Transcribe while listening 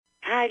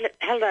Hi,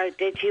 hello.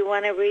 Did you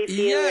want to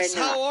review? Yes. Or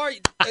not? How are you?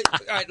 All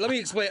right. Let me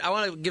explain. I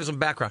want to give some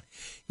background.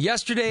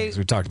 Yesterday,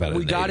 we talked about it.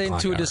 We got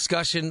into a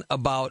discussion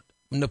about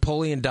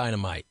Napoleon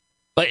Dynamite.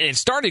 But it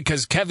started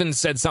because Kevin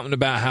said something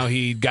about how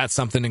he got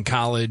something in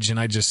college, and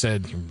I just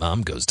said, "Your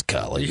mom goes to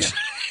college." Yeah.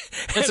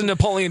 That's a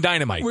Napoleon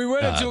Dynamite. We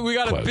went into. We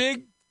got quote. a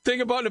big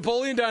thing about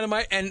Napoleon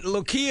Dynamite, and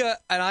Lokia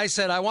and I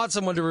said, "I want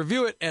someone to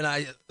review it." And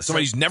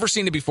somebody who's never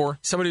seen it before.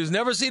 Somebody who's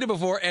never seen it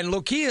before, and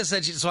Lokia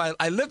said, so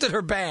I lifted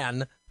her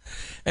ban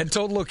and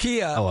told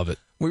Lokia, I love it.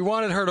 We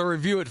wanted her to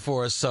review it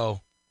for us. So,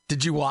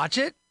 did you watch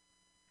it?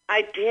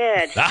 I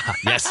did.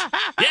 Yes.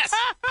 Yes.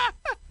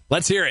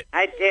 Let's hear it.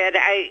 I did.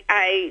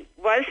 I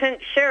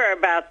wasn't sure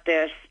about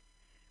this,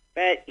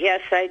 but yes,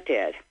 I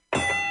did.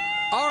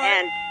 All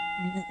right.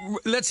 And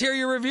let's hear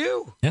your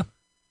review. Yeah.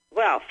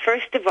 well,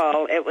 first of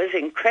all, it was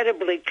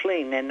incredibly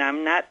clean, and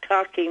I'm not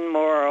talking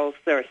morals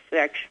or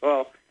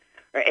sexual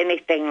or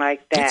anything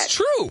like that. It's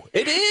true.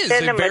 It is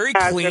a very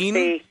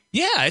clean.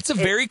 Yeah, it's a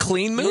very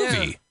clean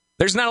movie. Yeah.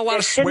 There's not a lot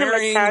of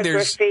swearing.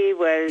 Cinematography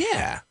was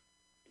yeah.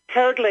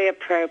 totally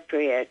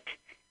appropriate.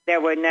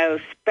 There were no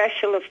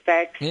special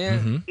effects. Yeah.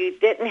 Mm-hmm. You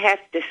didn't have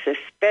to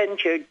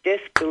suspend your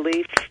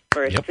disbelief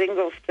for a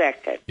single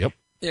second. Yep.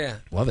 Yeah.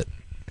 Love it.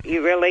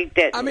 You really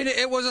didn't. I mean,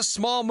 it was a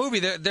small movie.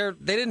 They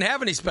didn't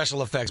have any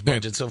special effects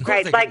budget, so of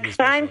course they like couldn't do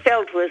special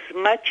Seinfeld was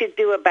Much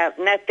Ado About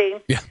Nothing.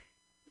 Yeah.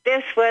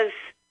 This was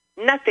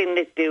nothing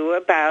to do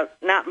about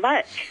not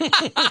much.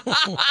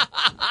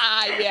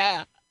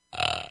 Yeah.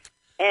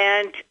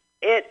 And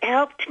it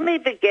helped me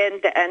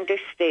begin to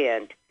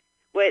understand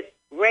what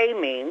Ray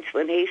means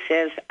when he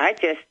says, I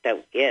just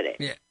don't get it.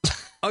 Yeah.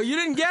 Oh, you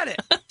didn't get it?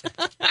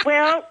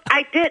 Well,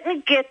 I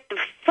didn't get the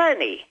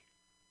funny.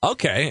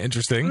 Okay,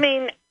 interesting. I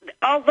mean,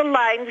 all the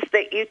lines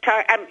that you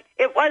talk,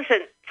 it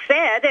wasn't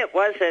said, it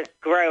wasn't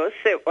gross,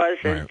 it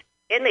wasn't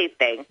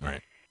anything.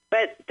 Right.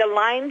 But the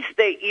lines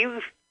that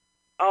you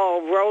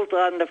all rolled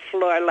on the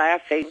floor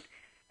laughing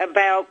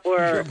about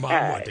were... Your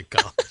mom went to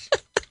college.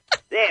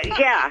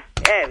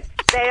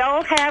 They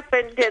all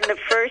happened in the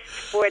first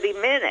 40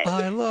 minutes.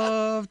 I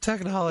love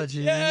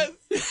technology. Yes.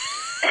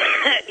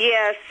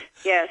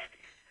 Yes.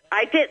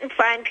 I didn't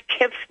find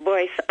Kip's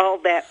voice all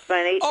that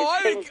funny. Oh,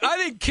 I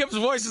think Kip's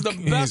voice is the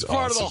best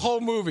part of the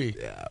whole movie.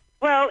 Yeah.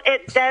 Well,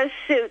 it does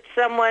suit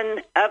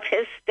someone of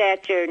his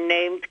stature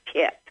named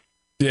Kip.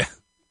 Yeah.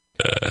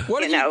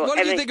 What did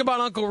you think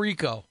about Uncle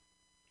Rico?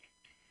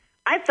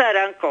 I thought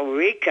Uncle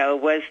Rico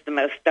was the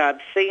most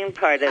obscene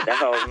part of the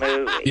whole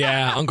movie.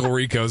 Yeah, Uncle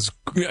Rico's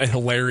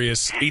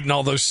hilarious, eating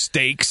all those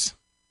steaks.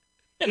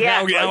 And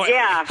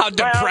how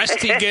depressed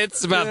he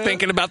gets about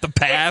thinking about the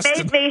past.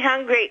 It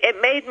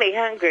made me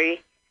hungry.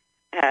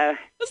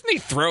 Doesn't he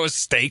throw a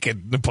steak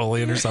at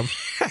Napoleon or something?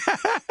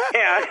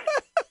 Yeah.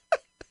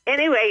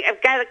 Anyway,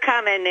 I've got a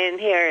comment in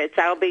here. It's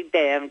I'll be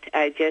damned.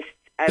 I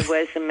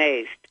was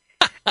amazed.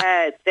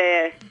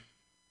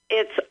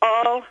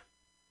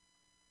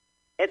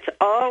 It's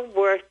all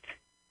worth.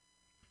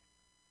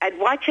 I'd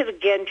watch it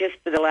again just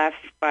for the last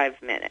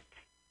 5 minutes.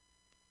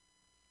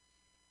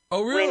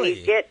 Oh,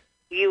 really?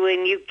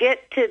 When you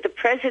get to the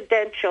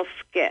presidential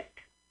skit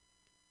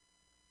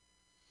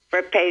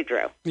for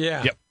Pedro.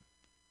 Yeah. Yep.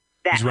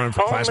 That He's running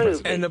for whole class movie.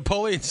 president. And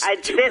Napoleon's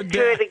I'd sit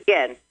through it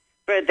again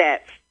for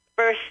that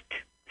first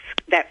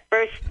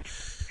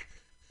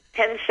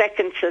 10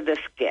 seconds of the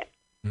skit.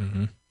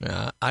 Mm-hmm.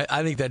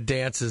 I think that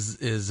dance is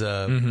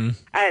Mm-hmm.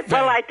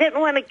 Well, I didn't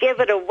want to give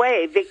it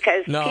away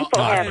because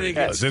people I have think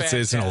to.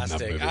 it's an old enough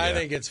fantastic. movie, I yeah.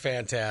 think it's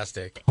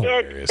fantastic.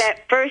 It's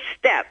that first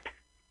step.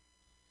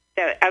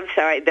 I'm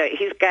sorry.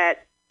 He's got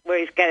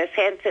his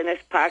hands in his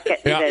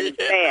pocket and then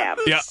bam.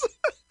 Yeah.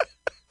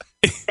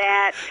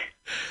 That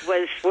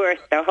was worth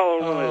the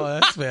whole movie. Oh,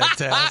 that's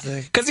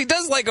fantastic. Because he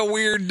does like a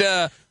weird,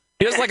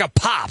 he does like a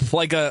pop,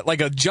 like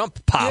a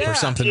jump pop or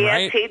something, yes,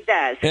 right? He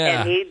does.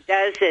 Yeah. And he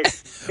does it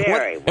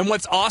very well. And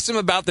what's awesome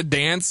about the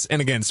dance,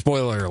 and again,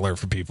 spoiler alert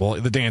for people,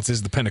 the dance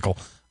is the pinnacle.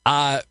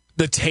 The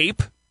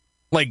tape,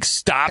 like,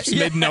 stops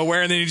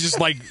mid-nowhere, and then he just,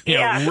 like,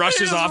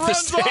 rushes off the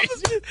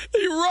stage.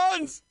 He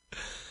runs.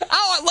 Oh,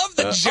 I love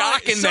the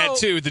jock in that,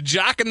 too. The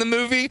jock in the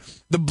movie,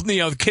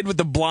 the kid with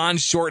the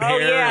blonde short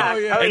hair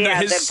and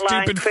his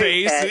stupid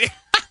face.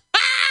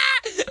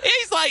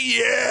 He's like,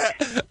 yeah.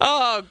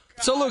 Oh,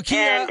 so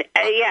Lucia,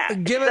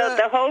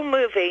 the whole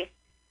movie,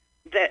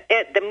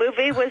 the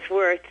movie was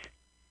worth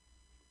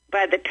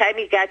by the time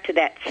you got to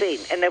that scene.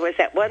 And there was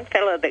that one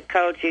fellow that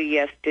called you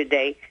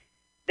yesterday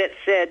that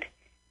said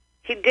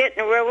he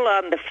didn't roll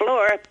on the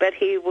floor, but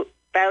he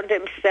found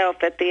himself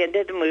at the end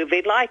of the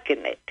movie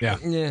liking it.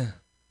 Yeah.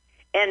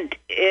 And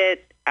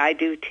I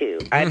do too.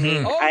 I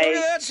mean, look at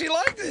that. She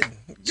liked it.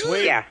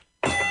 Good. Yeah.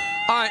 All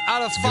right,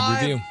 out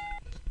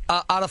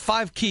of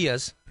 5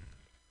 Kias,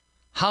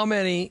 how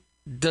many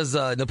does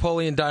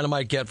Napoleon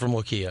Dynamite get from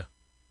Lakia?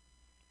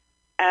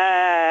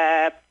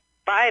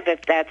 5,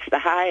 if that's the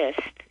highest.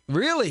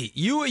 Really?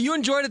 You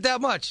enjoyed it that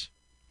much?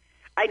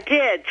 I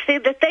did. See,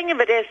 the thing of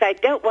it is, I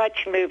don't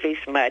watch movies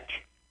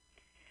much.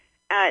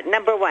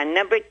 Number one.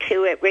 Number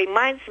two, it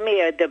reminds me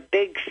of The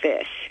Big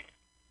Fish.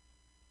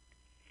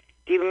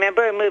 Do you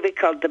remember a movie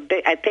called The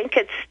Big? I think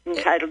it's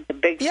entitled The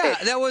Big Fish. Yeah,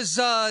 that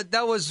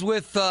was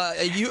with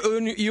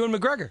Ewan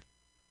McGregor.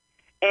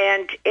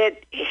 And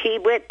he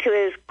went to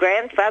his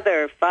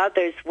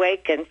father's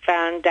wake and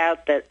found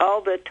out that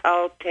all the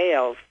tall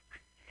tales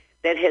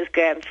that his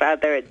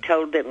grandfather had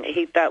told him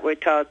he thought were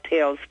tall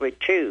tales were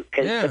true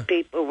because the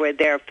people were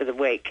there for the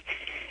wake.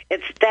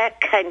 It's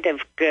that kind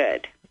of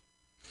good.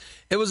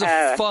 It was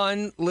a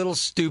fun, little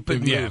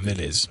stupid movie. Yeah, it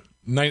is.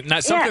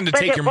 Not something to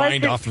take your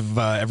mind off of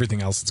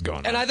everything else that's going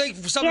on. And I think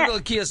something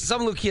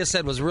Lucia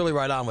said was really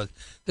right on with,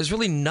 there's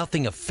really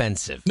nothing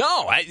offensive.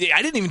 No, I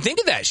didn't even think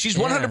of that. She's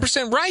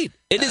 100% right.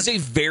 It is a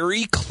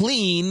very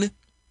clean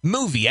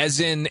movie,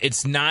 as in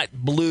it's not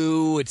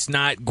blue, it's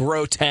not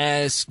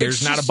grotesque,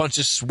 there's not a bunch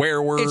of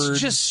swear words. It's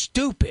just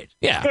stupid.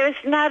 Yeah. There's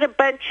not a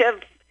bunch of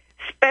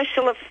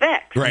special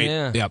effects. Right.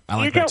 Yeah. Yep, I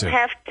like that too. You don't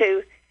have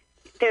to.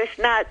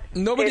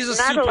 Nobody's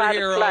a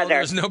superhero.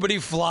 There's nobody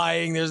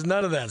flying. There's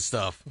none of that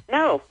stuff.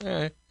 No.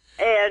 Right.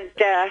 And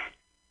there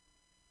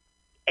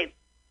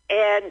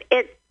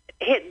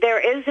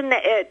is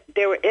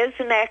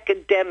an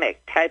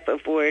academic type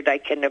of word I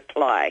can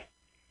apply.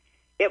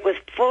 It was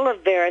full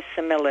of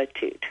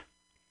verisimilitude,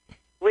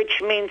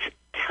 which means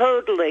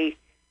totally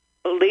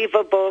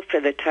believable for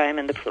the time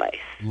and the place.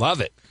 Love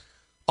it.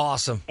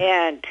 Awesome.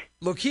 And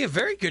Lucia,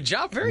 very good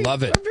job.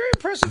 Love it. I'm very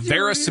impressed with you.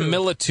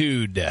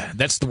 Verisimilitude.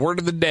 That's the word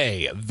of the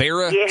day.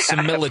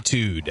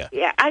 Verisimilitude.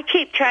 Yeah, I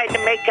keep trying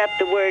to make up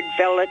the word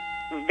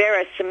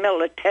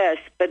verisimilitus,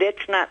 but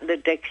it's not in the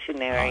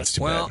dictionary. Oh, that's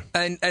too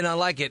bad. And I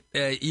like it.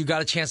 You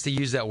got a chance to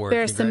use that word.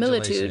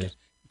 Verisimilitude.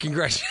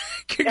 Congratulations.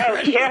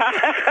 Oh, yeah.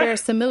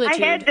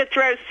 Verisimilitude. I had to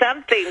throw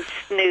something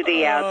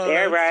snooty out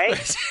there,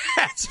 right?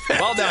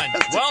 Well done.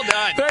 Well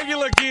done. Thank you,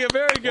 Lucia.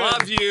 Very good.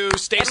 Love you.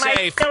 Stay safe. Am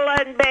I still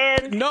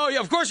unbanned? No,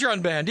 of course you're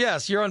unbanned.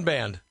 Yes, you're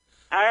unbanned.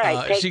 All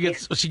right, she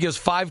gives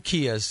 5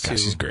 Kias to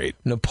she's great.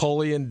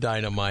 Napoleon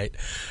Dynamite.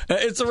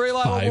 It's a Ray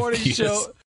Liotta Morning Show.